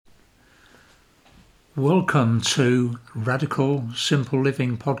Welcome to Radical Simple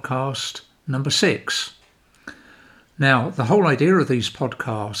Living podcast number 6. Now, the whole idea of these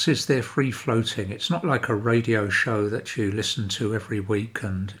podcasts is they're free floating. It's not like a radio show that you listen to every week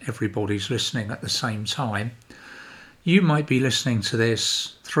and everybody's listening at the same time. You might be listening to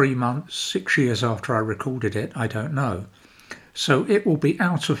this 3 months, 6 years after I recorded it, I don't know. So it will be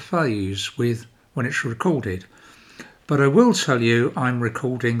out of phase with when it's recorded. But I will tell you I'm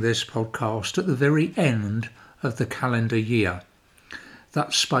recording this podcast at the very end of the calendar year.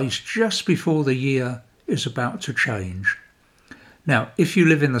 That space just before the year is about to change. Now, if you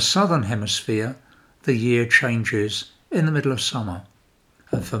live in the southern hemisphere, the year changes in the middle of summer.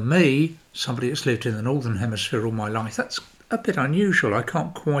 And for me, somebody that's lived in the northern hemisphere all my life, that's a bit unusual. I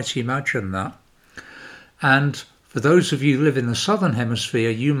can't quite imagine that. And for those of you who live in the southern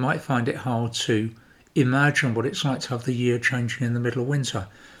hemisphere, you might find it hard to imagine what it's like to have the year changing in the middle of winter.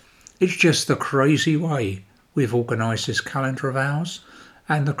 It's just the crazy way we've organised this calendar of ours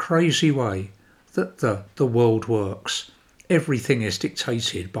and the crazy way that the world works. Everything is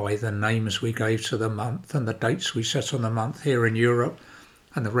dictated by the names we gave to the month and the dates we set on the month here in Europe,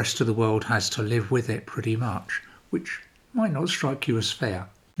 and the rest of the world has to live with it pretty much, which might not strike you as fair.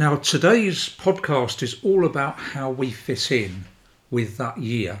 Now, today's podcast is all about how we fit in with that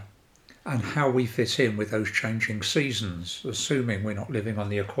year and how we fit in with those changing seasons, assuming we're not living on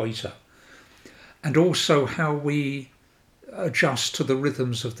the equator. And also how we adjust to the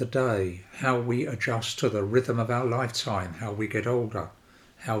rhythms of the day, how we adjust to the rhythm of our lifetime, how we get older,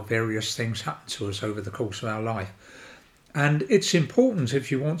 how various things happen to us over the course of our life. And it's important,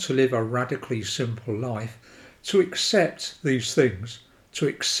 if you want to live a radically simple life, to accept these things, to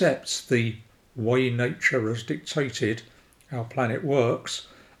accept the way nature has dictated our planet works,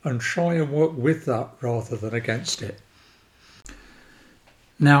 and try and work with that rather than against it.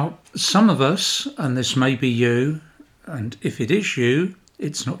 Now, some of us, and this may be you, and if it is you,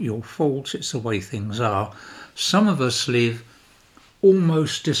 it's not your fault, it's the way things are. Some of us live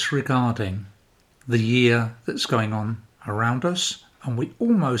almost disregarding the year that's going on around us, and we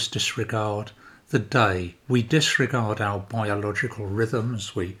almost disregard the day. We disregard our biological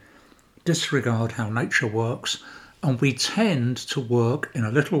rhythms, we disregard how nature works, and we tend to work in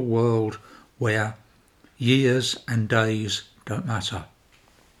a little world where years and days don't matter.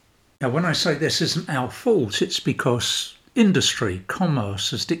 Now, when I say this isn't our fault, it's because industry,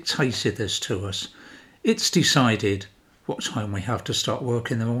 commerce has dictated this to us. It's decided what time we have to start work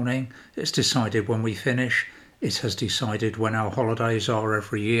in the morning. It's decided when we finish. It has decided when our holidays are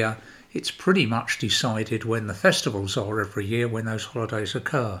every year. It's pretty much decided when the festivals are every year, when those holidays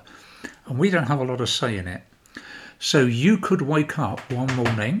occur. And we don't have a lot of say in it. So you could wake up one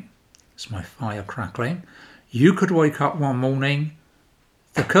morning, it's my fire crackling, you could wake up one morning,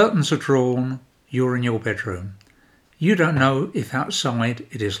 the curtains are drawn, you're in your bedroom. You don't know if outside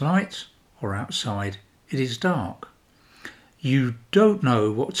it is light or outside it is dark. You don't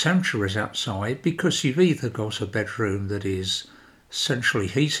know what temperature is outside because you've either got a bedroom that is centrally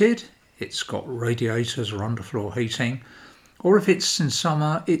heated, it's got radiators or underfloor heating, or if it's in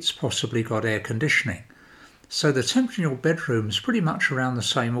summer, it's possibly got air conditioning. So the temperature in your bedroom is pretty much around the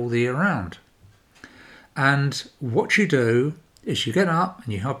same all the year round. And what you do is you get up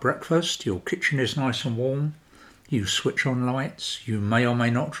and you have breakfast, your kitchen is nice and warm, you switch on lights, you may or may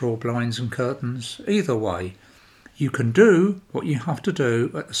not draw blinds and curtains. Either way, you can do what you have to do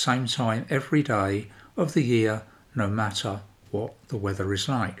at the same time every day of the year, no matter what the weather is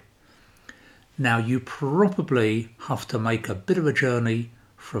like. Now, you probably have to make a bit of a journey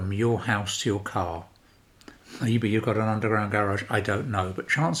from your house to your car. Maybe you've got an underground garage, I don't know, but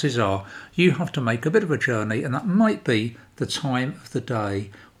chances are you have to make a bit of a journey, and that might be the time of the day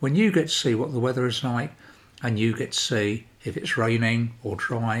when you get to see what the weather is like, and you get to see if it's raining or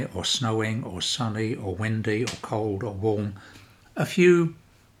dry or snowing or sunny or windy or cold or warm. A few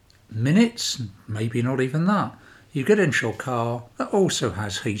minutes, maybe not even that. You get into your car that also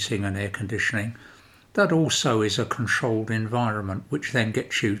has heating and air conditioning. That also is a controlled environment which then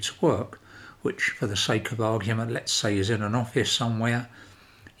gets you to work, which for the sake of argument, let's say is in an office somewhere.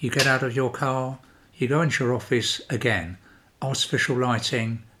 You get out of your car, you go into your office again. Artificial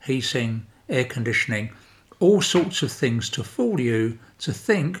lighting, heating, air conditioning, all sorts of things to fool you to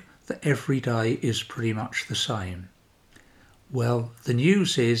think that every day is pretty much the same. Well, the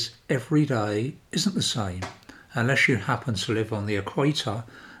news is every day isn't the same. Unless you happen to live on the equator,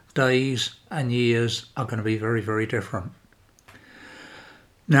 days and years are going to be very, very different.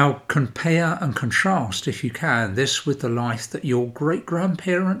 Now, compare and contrast, if you can, this with the life that your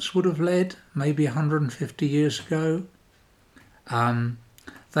great-grandparents would have led maybe 150 years ago.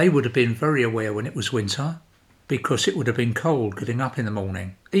 They would have been very aware when it was winter, because it would have been cold getting up in the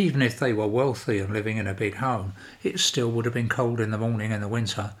morning. Even if they were wealthy and living in a big home, it still would have been cold in the morning in the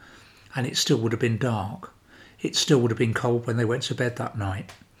winter, and it still would have been dark. It still would have been cold when they went to bed that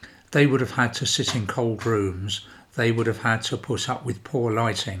night. They would have had to sit in cold rooms. They would have had to put up with poor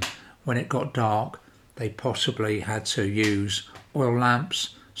lighting. When it got dark, they possibly had to use oil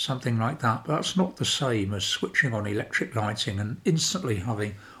lamps, something like that. But that's not the same as switching on electric lighting and instantly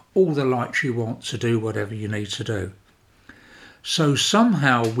having all the lights you want to do whatever you need to do. So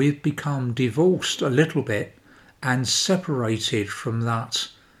somehow we've become divorced a little bit and separated from that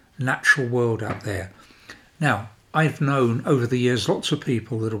natural world out there. Now, I've known over the years lots of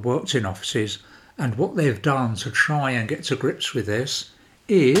people that have worked in offices, and what they've done to try and get to grips with this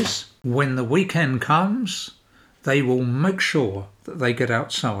is when the weekend comes, they will make sure that they get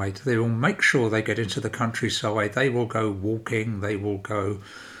outside. They will make sure they get into the countryside. They will go walking. They will go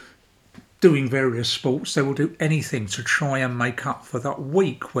doing various sports. They will do anything to try and make up for that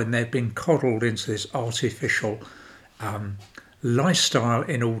week when they've been coddled into this artificial lifestyle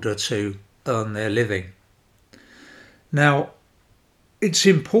in order to earn their living. Now, it's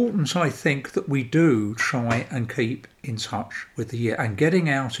important, I think, that we do try and keep in touch with the year, and getting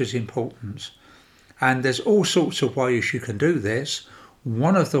out is important. And there's all sorts of ways you can do this.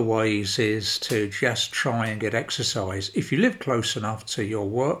 One of the ways is to just try and get exercise. If you live close enough to your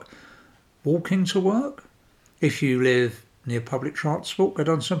work, walking to work. If you live near public transport, get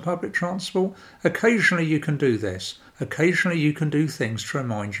on some public transport. Occasionally you can do this. Occasionally you can do things to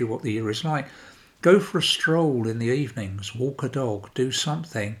remind you what the year is like. Go for a stroll in the evenings, walk a dog, do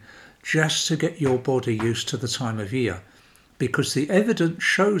something just to get your body used to the time of year, because the evidence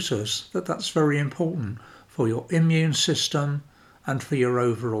shows us that that's very important for your immune system and for your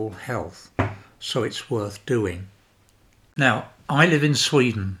overall health. So it's worth doing. Now, I live in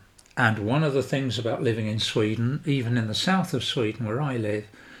Sweden, and one of the things about living in Sweden, even in the south of Sweden where I live,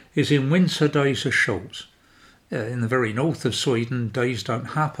 is in winter days are short. In the very north of Sweden, days don't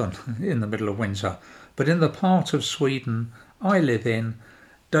happen in the middle of winter. But in the part of Sweden I live in,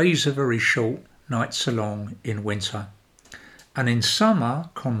 days are very short, nights are long in winter. And in summer,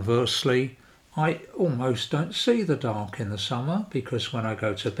 conversely, I almost don't see the dark in the summer, because when I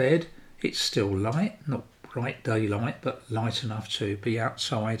go to bed, it's still light, not bright daylight, but light enough to be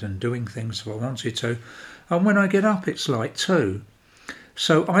outside and doing things if I wanted to. And when I get up, it's light too.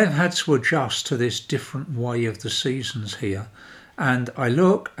 So I've had to adjust to this different way of the seasons here. And I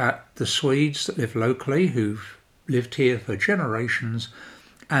look at the Swedes that live locally, who've lived here for generations,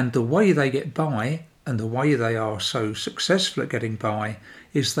 and the way they get by and the way they are so successful at getting by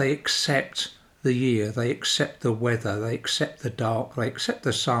is they accept the year, they accept the weather, they accept the dark, they accept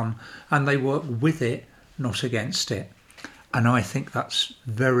the sun, and they work with it, not against it. And I think that's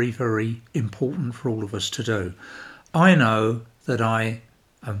very, very important for all of us to do. I know that I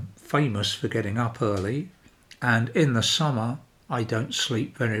am famous for getting up early, and in the summer I don't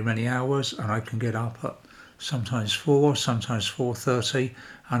sleep very many hours, and I can get up at sometimes 4, sometimes 4:30,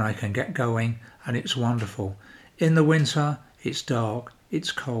 and I can get going, and it's wonderful. In the winter it's dark,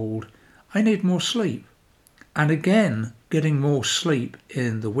 it's cold, I need more sleep. And again, getting more sleep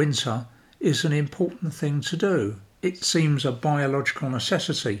in the winter is an important thing to do. It seems a biological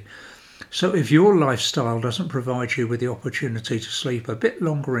necessity. So if your lifestyle doesn't provide you with the opportunity to sleep a bit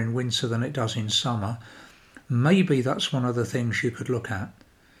longer in winter than it does in summer, maybe that's one of the things you could look at.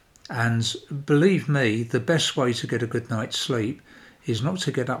 And believe me, the best way to get a good night's sleep is not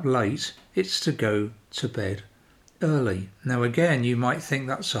to get up late, it's to go to bed early. Now again, you might think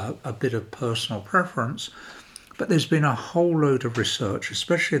that's a bit of personal preference, but there's been a whole load of research,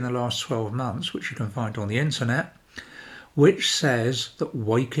 especially in the last 12 months, which you can find on the internet, which says that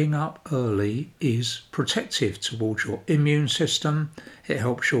waking up early is protective towards your immune system. It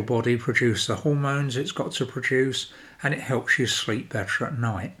helps your body produce the hormones it's got to produce, and it helps you sleep better at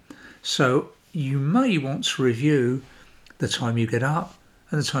night. So you may want to review the time you get up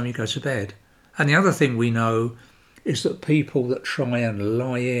and the time you go to bed. And the other thing we know is that people that try and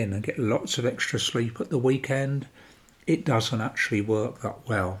lie in and get lots of extra sleep at the weekend, it doesn't actually work that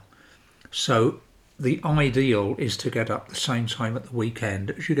well. So the ideal is to get up the same time at the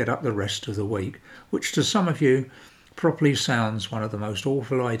weekend as you get up the rest of the week, which to some of you probably sounds one of the most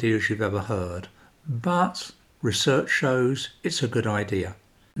awful ideas you've ever heard. But research shows it's a good idea.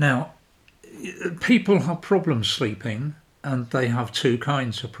 Now, people have problems sleeping, and they have two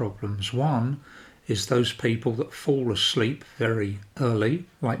kinds of problems. One is those people that fall asleep very early,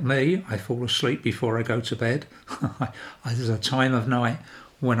 like me. I fall asleep before I go to bed. There's a time of night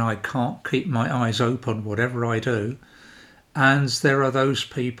when I can't keep my eyes open, whatever I do. And there are those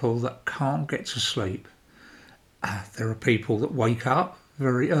people that can't get to sleep. There are people that wake up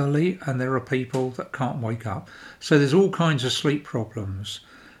very early, and there are people that can't wake up. So there's all kinds of sleep problems.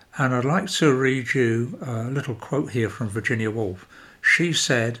 And I'd like to read you a little quote here from Virginia Woolf. She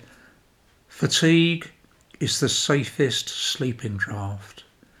said, "Fatigue is the safest sleeping draught."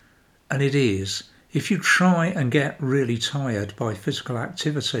 And it is. If you try and get really tired by physical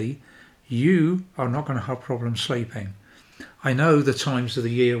activity, you are not going to have problems sleeping. I know the times of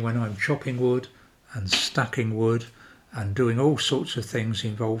the year when I'm chopping wood and stacking wood and doing all sorts of things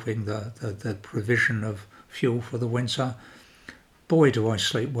involving the provision of fuel for the winter. Boy, do I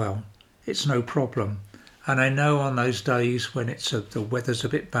sleep well. It's no problem. And I know on those days when the weather's a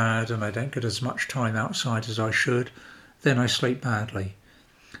bit bad and I don't get as much time outside as I should, then I sleep badly.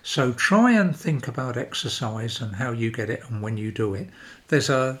 So try and think about exercise and how you get it and when you do it. There's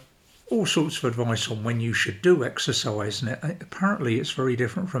all sorts of advice on when you should do exercise, and apparently it's very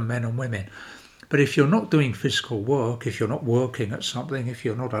different from men and women. But if you're not doing physical work, if you're not working at something, if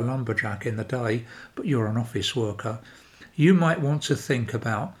you're not a lumberjack in the day, but you're an office worker, you might want to think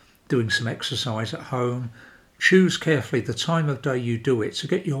about doing some exercise at home. Choose carefully the time of day you do it to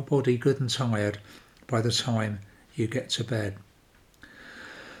get your body good and tired by the time you get to bed.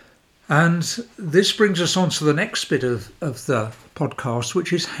 And this brings us on to the next bit of the podcast,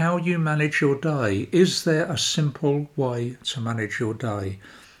 which is how you manage your day. Is there a simple way to manage your day?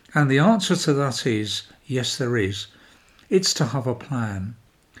 And the answer to that is, yes, there is. It's to have a plan.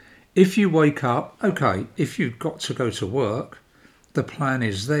 If you wake up, okay, if you've got to go to work, the plan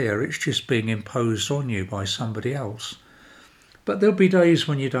is there. It's just being imposed on you by somebody else. But there'll be days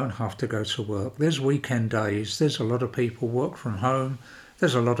when you don't have to go to work. There's weekend days. There's a lot of people work from home.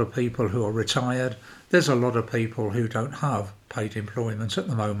 There's a lot of people who are retired. There's a lot of people who don't have paid employment at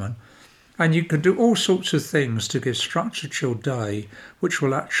the moment. And you can do all sorts of things to give structure to your day, which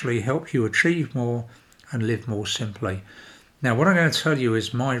will actually help you achieve more and live more simply. Now, what I'm going to tell you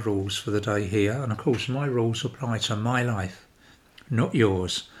is my rules for the day here. And of course, my rules apply to my life, not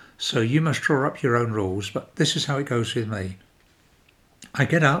yours. So you must draw up your own rules, but this is how it goes with me. I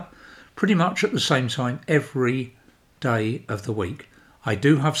get up pretty much at the same time every day of the week. I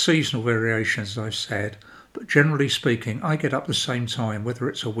do have seasonal variations, as I've said, but generally speaking, I get up the same time, whether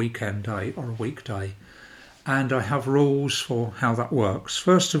it's a weekend day or a weekday. And I have rules for how that works.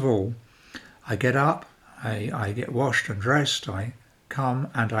 First of all, I get up, I get washed and dressed, I come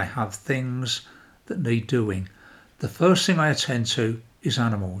and I have things that need doing. The first thing I attend to is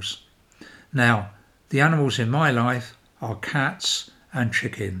animals. Now, the animals in my life are cats and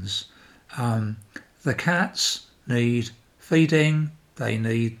chickens. The cats need feeding. They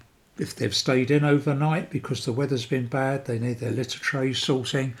need, if they've stayed in overnight because the weather's been bad, they need their litter trays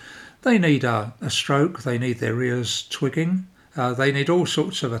sorting. They need a stroke. They need their ears twigging. They need all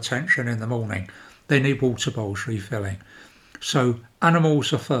sorts of attention in the morning. They need water bowls refilling. So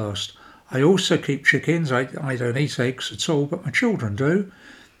animals are first. I also keep chickens. I don't eat eggs at all, but my children do.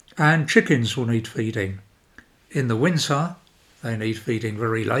 And chickens will need feeding. In the winter, they need feeding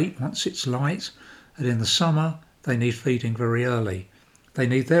very late once it's light. And in the summer, they need feeding very early. They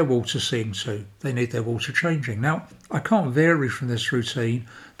need their water seen to. They need their water changing. Now, I can't vary from this routine.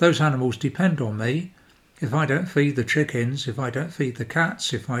 Those animals depend on me. If I don't feed the chickens, if I don't feed the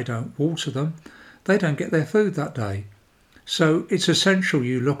cats, if I don't water them, they don't get their food that day. So it's essential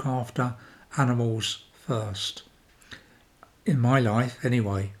you look after animals first. In my life,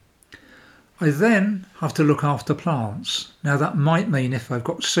 anyway. I then have to look after plants. Now that might mean if I've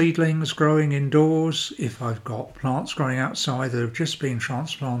got seedlings growing indoors, if I've got plants growing outside that have just been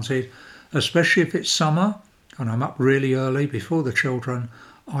transplanted, especially if it's summer and I'm up really early before the children,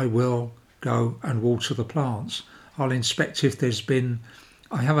 I will go and water the plants. I'll inspect if there's been,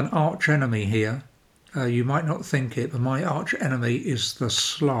 I have an arch enemy here. You might not think it, but my arch enemy is the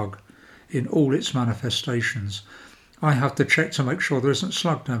slug in all its manifestations. I have to check to make sure there isn't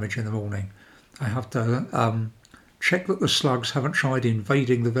slug damage in the morning. I have to check that the slugs haven't tried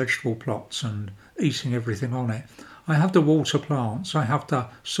invading the vegetable plots and eating everything on it. I have to water plants. I have to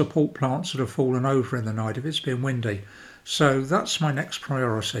support plants that have fallen over in the night if it's been windy. So that's my next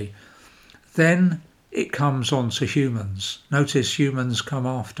priority. Then it comes on to humans. Notice humans come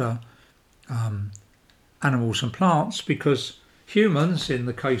after animals and plants because humans, in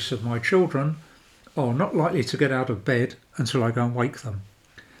the case of my children, are not likely to get out of bed until I go and wake them.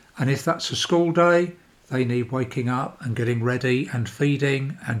 And if that's a school day, they need waking up and getting ready and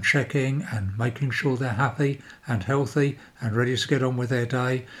feeding and checking and making sure they're happy and healthy and ready to get on with their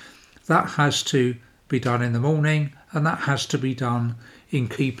day. That has to be done in the morning, and that has to be done in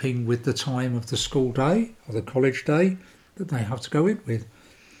keeping with the time of the school day or the college day. that they have to go in with.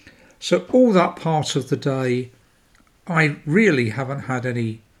 So all that part of the day I really haven't had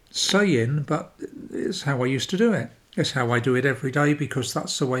any say in, but it's how I used to do it. It's how I do it every day because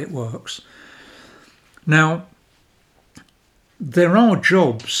that's the way it works. Now, there are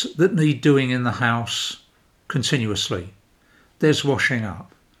jobs that need doing in the house continuously. There's washing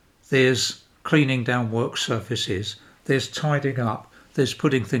up, there's cleaning down work surfaces, there's tidying up, there's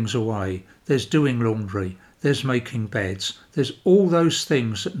putting things away, there's doing laundry, there's making beds, there's all those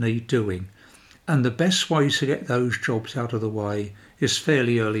things that need doing. And the best way to get those jobs out of the way is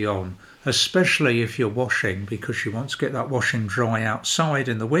fairly early on, especially if you're washing, because you want to get that washing dry outside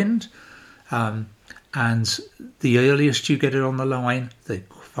in the wind. And the earliest you get it on the line, the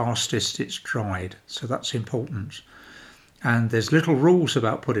fastest it's dried. So that's important. And there's little rules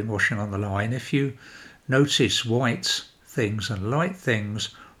about putting washing on the line. If you notice, white things and light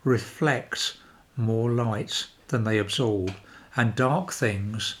things reflect more light than they absorb, and dark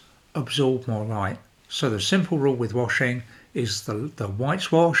things absorb more light. So the simple rule with washing is the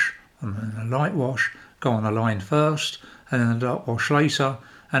white wash and then the light wash go on the line first, and then the dark wash later,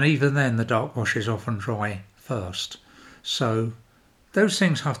 and even then the dark wash is often dry first. So those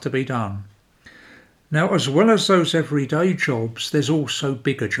things have to be done. Now, as well as those everyday jobs, there's also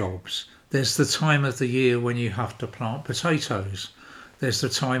bigger jobs. There's the time of the year when you have to plant potatoes. There's the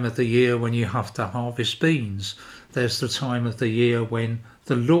time of the year when you have to harvest beans. There's the time of the year when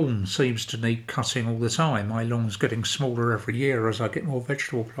the lawn seems to need cutting all the time. My lawn's getting smaller every year as I get more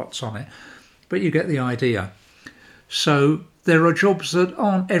vegetable plots on it. But you get the idea. So there are jobs that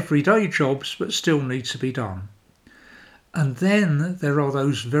aren't everyday jobs but still need to be done. And then there are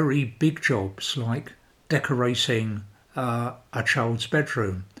those very big jobs like decorating a child's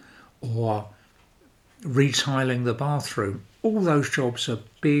bedroom or retiling the bathroom. All those jobs are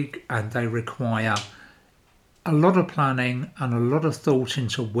big and they require a lot of planning and a lot of thought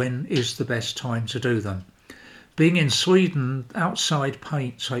into when is the best time to do them. Being in Sweden, outside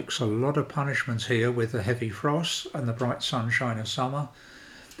paint takes a lot of punishment here with the heavy frosts and the bright sunshine of summer.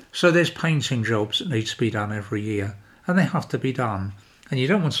 So there's painting jobs that need to be done every year, and they have to be done. And you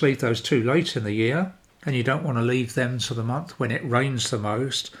don't want to leave those too late in the year, and you don't want to leave them to the month when it rains the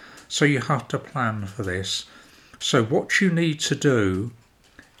most. So you have to plan for this. So what you need to do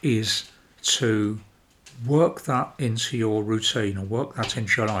is to work that into your routine or work that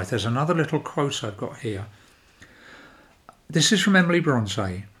into your life. There's another little quote I've got here. This is from Emily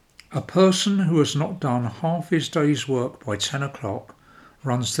Bronte. A person who has not done half his day's work by 10 o'clock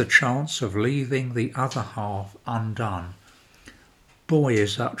runs the chance of leaving the other half undone. Boy,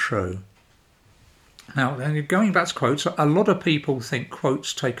 is that true. Now, going back to quotes, a lot of people think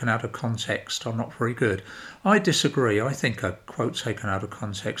quotes taken out of context are not very good. I disagree. I think a quote taken out of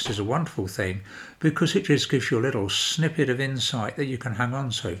context is a wonderful thing because it just gives you a little snippet of insight that you can hang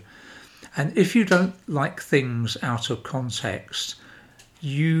on to. And if you don't like things out of context,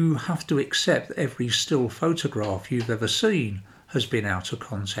 you have to accept that every still photograph you've ever seen has been out of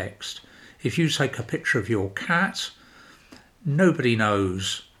context. If you take a picture of your cat, nobody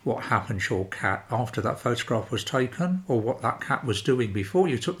knows what happened to your cat after that photograph was taken or what that cat was doing before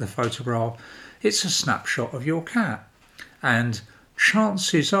you took the photograph. It's a snapshot of your cat. And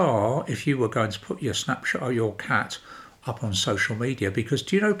chances are, if you were going to put your snapshot of your cat up on social media, because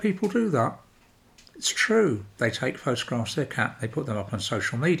do you know people do that? It's true. They take photographs of their cat, they put them up on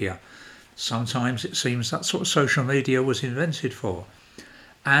social media. Sometimes it seems that's what social media was invented for.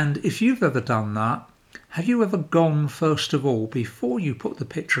 And if you've ever done that, have you ever gone, first of all, before you put the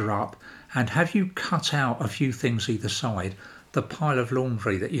picture up, and have you cut out a few things either side? The pile of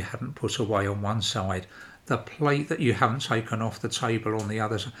laundry that you hadn't put away on one side, the plate that you haven't taken off the table on the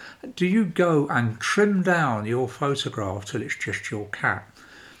other side. Do you go and trim down your photograph till it's just your cat?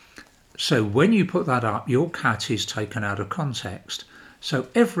 So when you put that up, your cat is taken out of context. So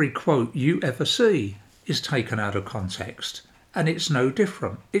every quote you ever see is taken out of context. And it's no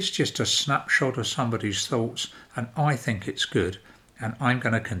different. It's just a snapshot of somebody's thoughts, and I think it's good, and I'm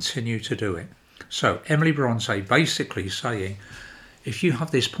going to continue to do it. So Emily Bronte basically saying, if you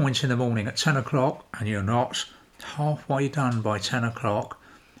have this point in the morning at 10 o'clock and you're not halfway done by 10 o'clock,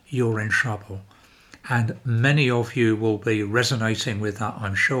 you're in trouble. And many of you will be resonating with that,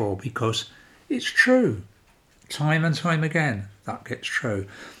 I'm sure, because it's true. Time and time again, that gets true.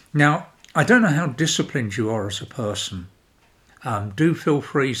 Now, I don't know how disciplined you are as a person. Do feel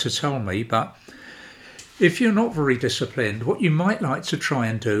free to tell me, but if you're not very disciplined, what you might like to try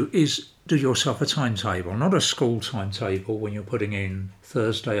and do is do yourself a timetable, not a school timetable when you're putting in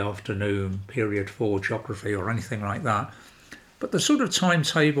Thursday afternoon, period 4 geography or anything like that, but the sort of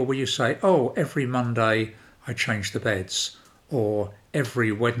timetable where you say, oh, every Monday I change the beds, or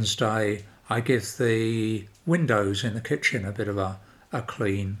every Wednesday I give the windows in the kitchen a bit of a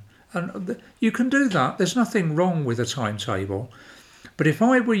clean. And you can do that. There's nothing wrong with a timetable. But if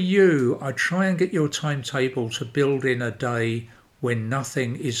I were you, I'd try and get your timetable to build in a day when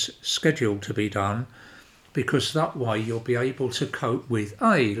nothing is scheduled to be done, because that way you'll be able to cope with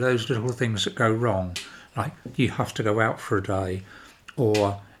those little things that go wrong, like you have to go out for a day,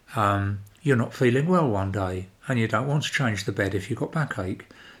 or you're not feeling well one day and you don't want to change the bed if you've got backache.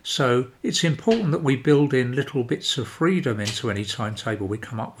 So it's important that we build in little bits of freedom into any timetable we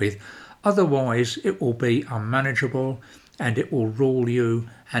come up with. Otherwise, it will be unmanageable and it will rule you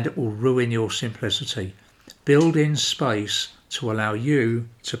and it will ruin your simplicity. Build in space to allow you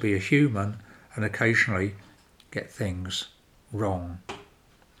to be a human and occasionally get things wrong.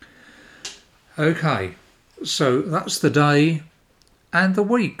 Okay, so that's the day and the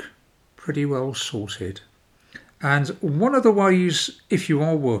week pretty well sorted. And one of the ways, if you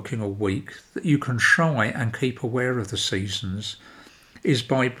are working a week, that you can try and keep aware of the seasons is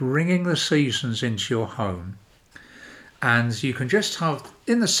by bringing the seasons into your home. And you can just have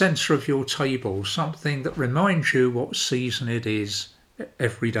in the centre of your table something that reminds you what season it is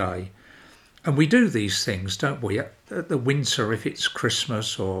every day. And we do these things, don't we? At the winter, if it's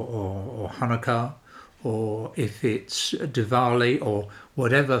Christmas or Hanukkah, or if it's Diwali or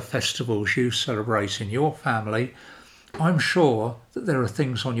whatever festivals you celebrate in your family, I'm sure that there are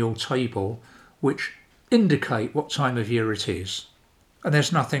things on your table which indicate what time of year it is. And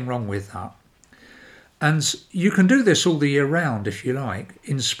there's nothing wrong with that. And you can do this all the year round if you like.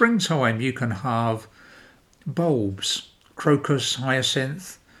 In springtime you can have bulbs, crocus,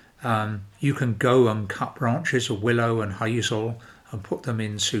 hyacinth. You can go and cut branches of willow and hazel and put them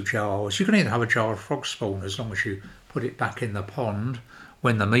into jars. You can even have a jar of frog spawn as long as you put it back in the pond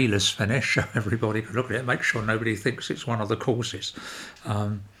when the meal is finished, so everybody can look at it and make sure nobody thinks it's one of the courses.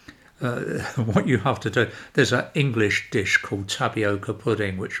 What you have to do, there's an English dish called tapioca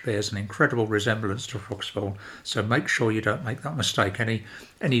pudding which bears an incredible resemblance to frog spawn, so make sure you don't make that mistake.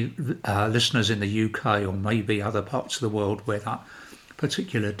 Any listeners in the UK or maybe other parts of the world where that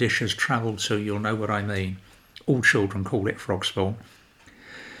particular dish has travelled to, you'll know what I mean. All children call it frog spawn.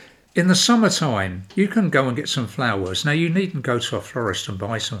 In the summertime, you can go and get some flowers. Now, you needn't go to a florist and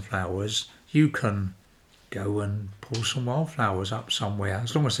buy some flowers. You can go and pull some wildflowers up somewhere,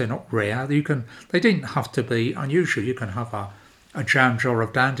 as long as they're not rare. They didn't have to be unusual. You can have a jam jar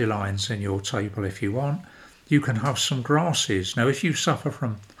of dandelions in your table if you want. You can have some grasses. Now, if you suffer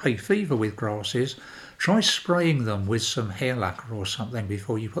from hay fever with grasses, try spraying them with some hair lacquer or something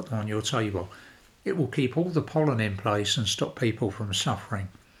before you put them on your table. It will keep all the pollen in place and stop people from suffering.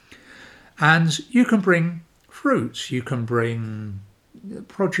 And you can bring fruits. You can bring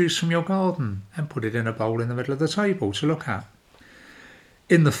produce from your garden and put it in a bowl in the middle of the table to look at.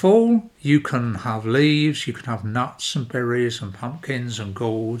 In the fall, you can have leaves, you can have nuts and berries and pumpkins and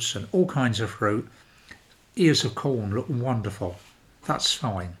gourds and all kinds of fruit. Ears of corn look wonderful. That's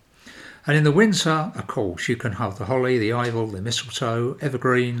fine. And in the winter, of course, you can have the holly, the ivy, the mistletoe,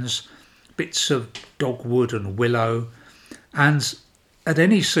 evergreens, bits of dogwood and willow. And at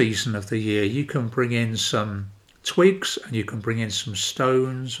any season of the year, you can bring in some twigs and you can bring in some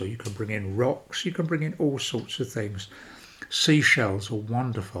stones, or you can bring in rocks. You can bring in all sorts of things. Seashells are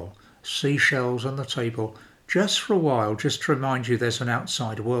wonderful. Seashells on the table just for a while, just to remind you there's an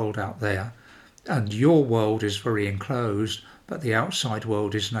outside world out there. And your world is very enclosed, but the outside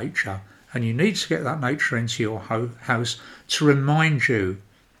world is nature. And you need to get that nature into your house to remind you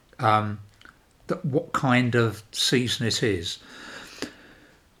that what kind of season it is.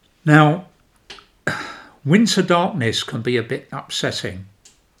 Now, winter darkness can be a bit upsetting.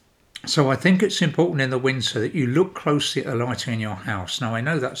 So I think it's important in the winter that you look closely at the lighting in your house. Now, I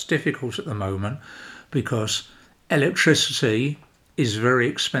know that's difficult at the moment because electricity is very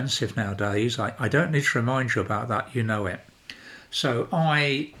expensive nowadays. I don't need to remind you about that, you know it. So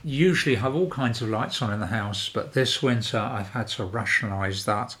I usually have all kinds of lights on in the house, but this winter I've had to rationalise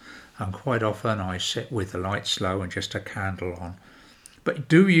that, and quite often I sit with the lights low and just a candle on. But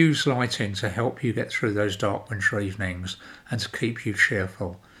do use lighting to help you get through those dark winter evenings and to keep you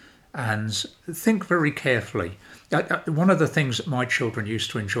cheerful. And think very carefully. One of the things that my children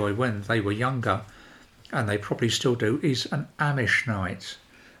used to enjoy when they were younger, and they probably still do, is an Amish night.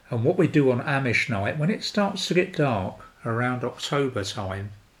 And what we do on Amish night, when it starts to get dark around October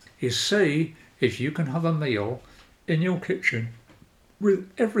time, is see if you can have a meal in your kitchen with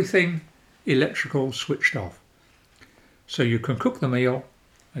everything electrical switched off. So you can cook the meal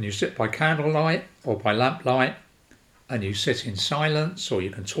and you sit by candlelight or by lamplight and you sit in silence, or you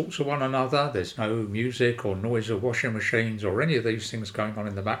can talk to one another. There's no music or noise of washing machines or any of these things going on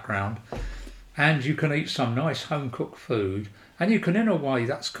in the background. And you can eat some nice home-cooked food. And you can, in a way,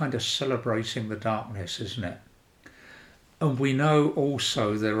 that's kind of celebrating the darkness, isn't it? And we know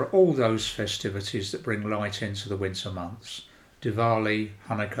also there are all those festivities that bring light into the winter months. Diwali,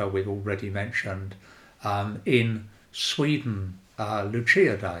 Hanukkah, we've already mentioned. In Sweden,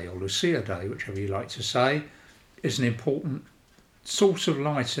 Lucia Day, or Lucia Day, whichever you like to say, is an important source of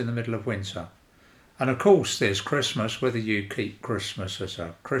light in the middle of winter. And of course there's Christmas, whether you keep Christmas as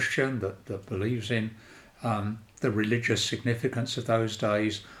a Christian that believes in the religious significance of those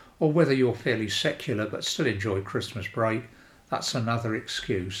days, or whether you're fairly secular but still enjoy Christmas break. That's another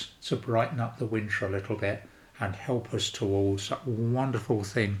excuse to brighten up the winter a little bit and help us towards that wonderful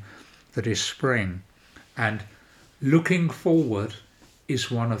thing that is spring. And looking forward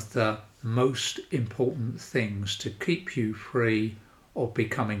is one of the most important things to keep you free of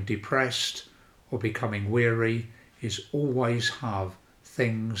becoming depressed or becoming weary, is always have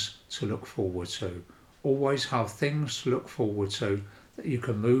things to look forward to. Always have things to look forward to that you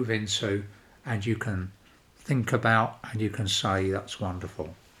can move into and you can think about and you can say, that's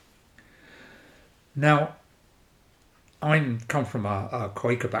wonderful. Now, I come from a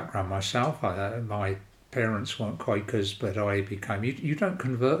Quaker background myself. My parents weren't Quakers, but I became... You don't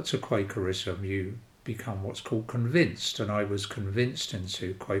convert to Quakerism, you become what's called convinced, and I was convinced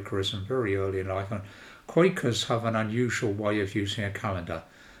into Quakerism very early in life. And Quakers have an unusual way of using a calendar.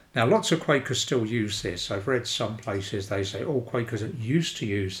 Now, lots of Quakers still use this. I've read some places they say, oh, Quakers that used to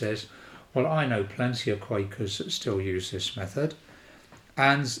use this. Well, I know plenty of Quakers that still use this method.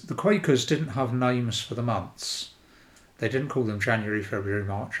 And the Quakers didn't have names for the months. They didn't call them January, February,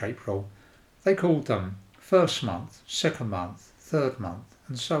 March, April. They called them first month, second month, third month,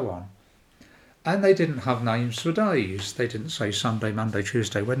 and so on. And they didn't have names for days. They didn't say Sunday, Monday,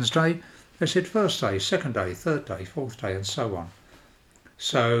 Tuesday, Wednesday. They said first day, second day, third day, fourth day, and so on.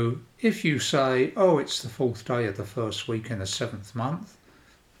 So if you say, oh, it's the fourth day of the first week in the seventh month,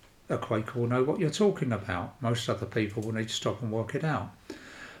 a Quaker will know what you're talking about. Most other people will need to stop and work it out.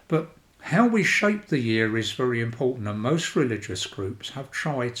 But how we shape the year is very important, and most religious groups have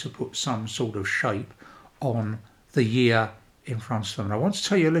tried to put some sort of shape on the year in front of them. And I want to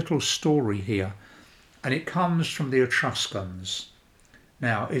tell you a little story here, and it comes from the Etruscans.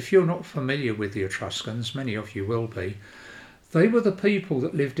 Now, if you're not familiar with the Etruscans, many of you will be, they were the people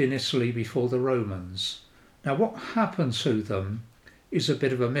that lived in Italy before the Romans. Now, what happened to them is a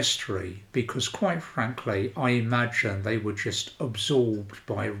bit of a mystery, because quite frankly, I imagine they were just absorbed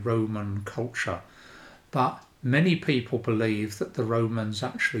by Roman culture. But many people believe that the Romans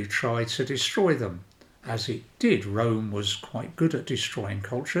actually tried to destroy them, as it did. Rome was quite good at destroying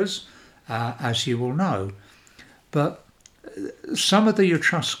cultures, as you will know. But some of the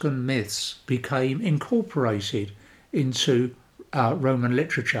Etruscan myths became incorporated into Roman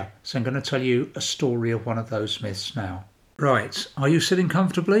literature. So I'm going to tell you a story of one of those myths now. Right, are you sitting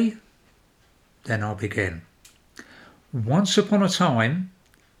comfortably? Then I'll begin. Once upon a time,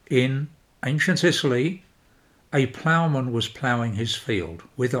 in ancient Italy, a ploughman was ploughing his field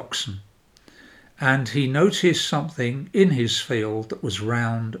with oxen, and he noticed something in his field that was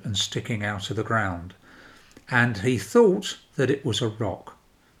round and sticking out of the ground, and he thought that it was a rock.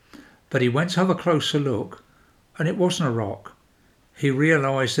 But he went to have a closer look, and it wasn't a rock. He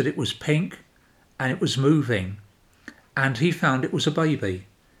realised that it was pink, and it was moving, and he found it was a baby.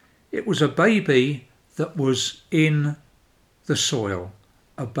 It was a baby that was in the soil,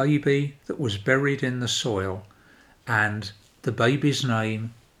 a baby that was buried in the soil, and the baby's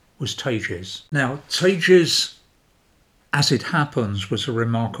name was Tejas. Now, Tejas, as it happens, was a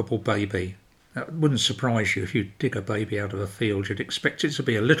remarkable baby. That wouldn't surprise you if you dig a baby out of a field. You'd expect it to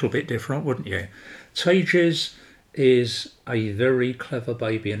be a little bit different, wouldn't you? Tejas is a very clever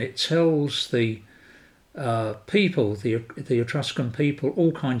baby, and it tells the people, the Etruscan people,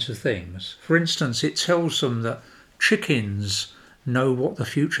 all kinds of things. For instance, it tells them that chickens know what the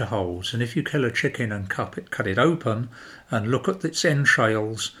future holds, and if you kill a chicken and cut it open and look at its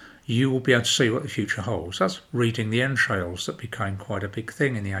entrails, you will be able to see what the future holds. That's reading the entrails that became quite a big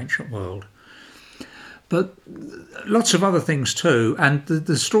thing in the ancient world. But lots of other things too, and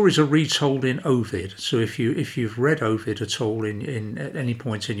the stories are retold in Ovid. So if you've read Ovid at all at any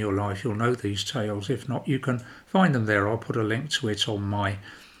point in your life, you'll know these tales. If not, you can find them there. I'll put a link to it on my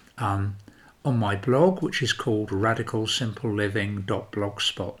blog, which is called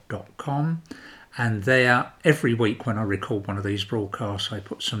radicalsimpleliving.blogspot.com. And there, every week when I record one of these broadcasts, I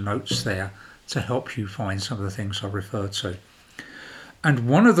put some notes there to help you find some of the things I refer to. And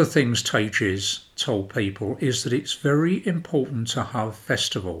one of the things Tages told people is that it's very important to have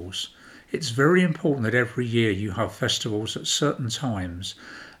festivals. It's very important that every year you have festivals at certain times.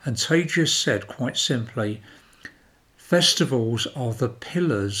 And Tages said quite simply, festivals are the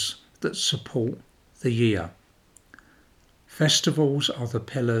pillars that support the year. Festivals are the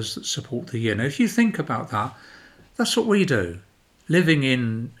pillars that support the year. Now, if you think about that, that's what we do. Living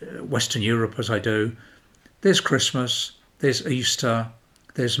in Western Europe as I do, there's Christmas, there's Easter,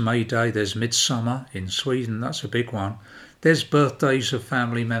 there's May Day, there's Midsummer in Sweden, that's a big one. There's birthdays of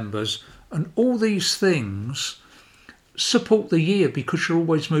family members, and all these things support the year because you're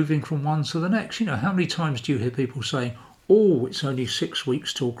always moving from one to the next. You know, how many times do you hear people saying, oh, it's only 6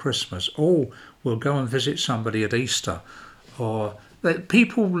 weeks till Christmas, or we'll go and visit somebody at Easter, or that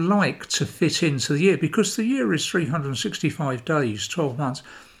people like to fit into the year because the year is 365 days, 12 months.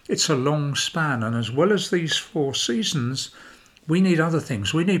 It's a long span, and as well as these 4 seasons, we need other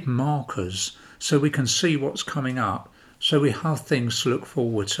things. We need markers so we can see what's coming up, so we have things to look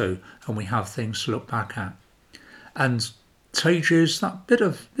forward to and we have things to look back at. And Tages, that bit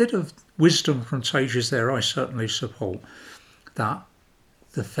of wisdom from Tages there, I certainly support, that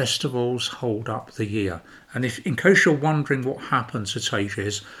the festivals hold up the year. And if, in case you're wondering what happened to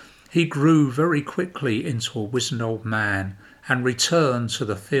Tages, he grew very quickly into a wizened old man and returned to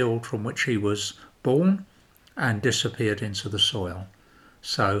the field from which he was born and disappeared into the soil.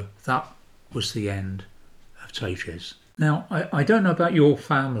 So that was the end of Tages. Now, I don't know about your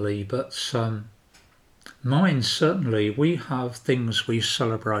family, but mine certainly, we have things we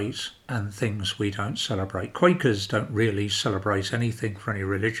celebrate and things we don't celebrate. Quakers don't really celebrate anything for any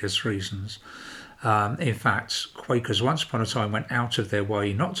religious reasons. In fact, Quakers once upon a time went out of their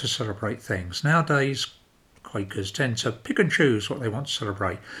way not to celebrate things. Nowadays, Quakers tend to pick and choose what they want to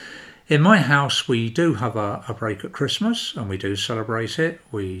celebrate. In my house, we do have a break at Christmas, and we do celebrate it.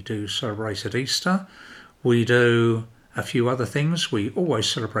 We do celebrate at Easter. We do a few other things. We always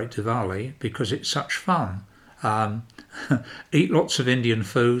celebrate Diwali because it's such fun. Eat lots of Indian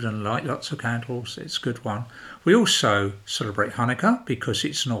food and light lots of candles. It's a good one. We also celebrate Hanukkah because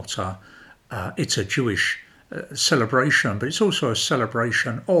it's not it's a Jewish celebration, but it's also a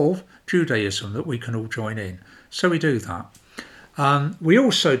celebration of Judaism that we can all join in. So we do that. We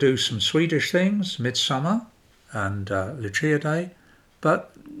also do some Swedish things, Midsummer and Lucia Day, but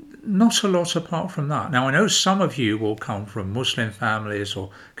not a lot apart from that. Now, I know some of you will come from Muslim families or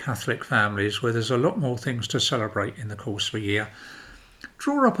Catholic families where there's a lot more things to celebrate in the course of a year.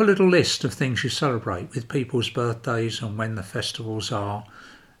 Draw up a little list of things you celebrate with people's birthdays and when the festivals are.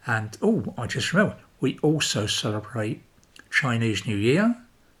 And, I just remember, we also celebrate Chinese New Year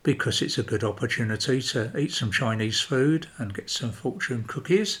because it's a good opportunity to eat some Chinese food and get some fortune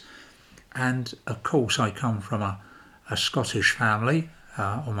cookies. And, of course, I come from a Scottish family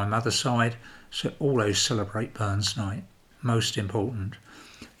on my mother's side, so always celebrate Burns Night, most important.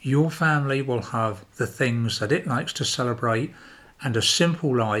 Your family will have the things that it likes to celebrate, and a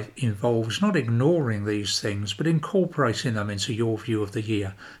simple life involves not ignoring these things but incorporating them into your view of the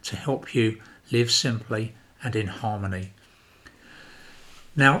year to help you live simply and in harmony.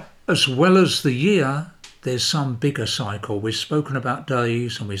 Now, as well as the year, there's some bigger cycle. We've spoken about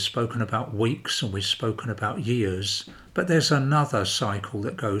days and we've spoken about weeks and we've spoken about years, but there's another cycle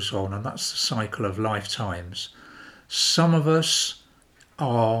that goes on, and that's the cycle of lifetimes. Some of us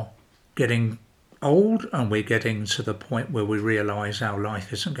are getting old and we're getting to the point where we realise our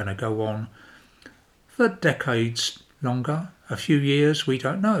life isn't going to go on for decades longer, a few years, we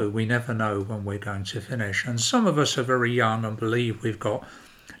don't know. We never know when we're going to finish. And some of us are very young and believe we've got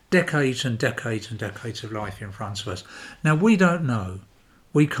decades and decades and decades of life in front of us. Now, we don't know.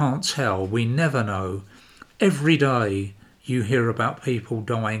 We can't tell. We never know. Every day you hear about people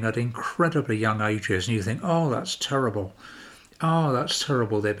dying at incredibly young ages and you think, oh, that's terrible. Oh, that's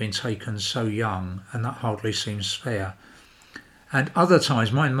terrible. They've been taken so young, and that hardly seems fair. And other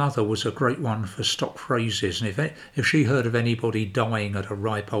times, my mother was a great one for stock phrases. And if she heard of anybody dying at a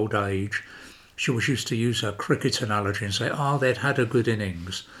ripe old age, she was used to use her cricket analogy and say, they'd had a good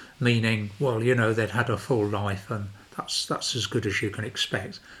innings, meaning, they'd had a full life and that's as good as you can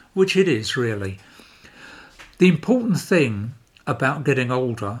expect, which it is really. The important thing about getting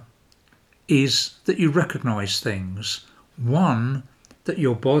older is that you recognise things. One, that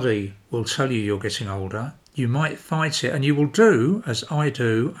your body will tell you you're getting older. You might fight it, and you will do, as I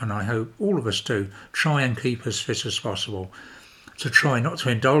do, and I hope all of us do, try and keep as fit as possible. To try not to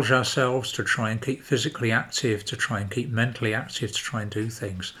indulge ourselves, to try and keep physically active, to try and keep mentally active, to try and do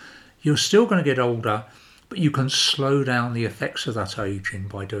things. You're still going to get older, but you can slow down the effects of that ageing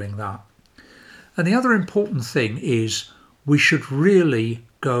by doing that. And the other important thing is we should really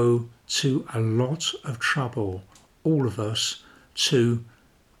go to a lot of trouble, all of us, to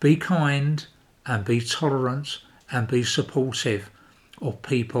be kind and be tolerant and be supportive of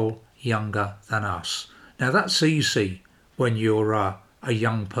people younger than us. Now that's easy when you're a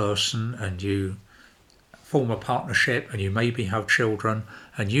young person and you form a partnership and you maybe have children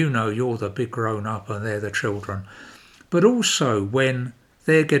and you know you're the big grown up and they're the children. But also when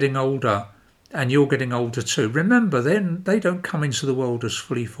they're getting older and you're getting older too, remember then they don't come into the world as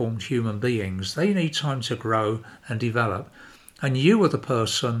fully formed human beings. They need time to grow and develop. And you are the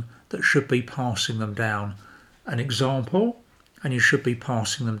person that should be passing them down an example, and you should be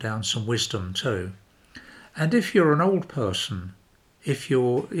passing them down some wisdom too. And if you're an old person, if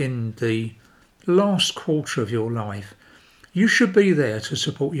you're in the last quarter of your life, you should be there to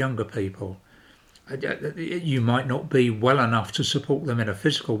support younger people. You might not be well enough to support them in a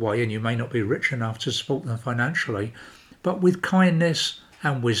physical way, and you may not be rich enough to support them financially, but with kindness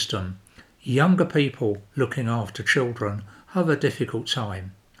and wisdom. Younger people looking after children have a difficult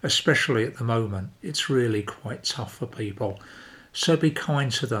time, especially at the moment. It's really quite tough for people. So be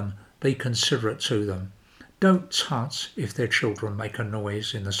kind to them, be considerate to them. Don't tut if their children make a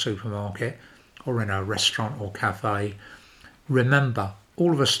noise in the supermarket or in a restaurant or cafe. Remember,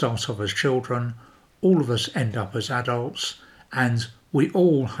 all of us start off as children, all of us end up as adults, and we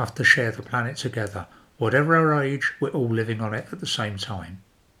all have to share the planet together. Whatever our age, we're all living on it at the same time.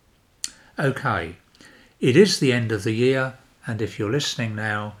 Okay, it is the end of the year, and if you're listening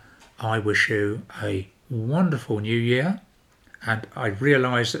now, I wish you a wonderful new year. And I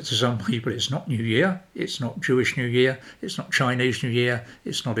realise that to some people it's not New Year, it's not Jewish New Year, it's not Chinese New Year,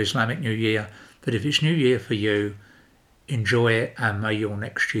 it's not Islamic New Year. But if it's New Year for you, enjoy it, and may your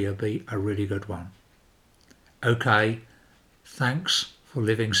next year be a really good one. Okay, thanks for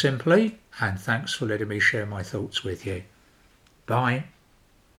living simply, and thanks for letting me share my thoughts with you. Bye.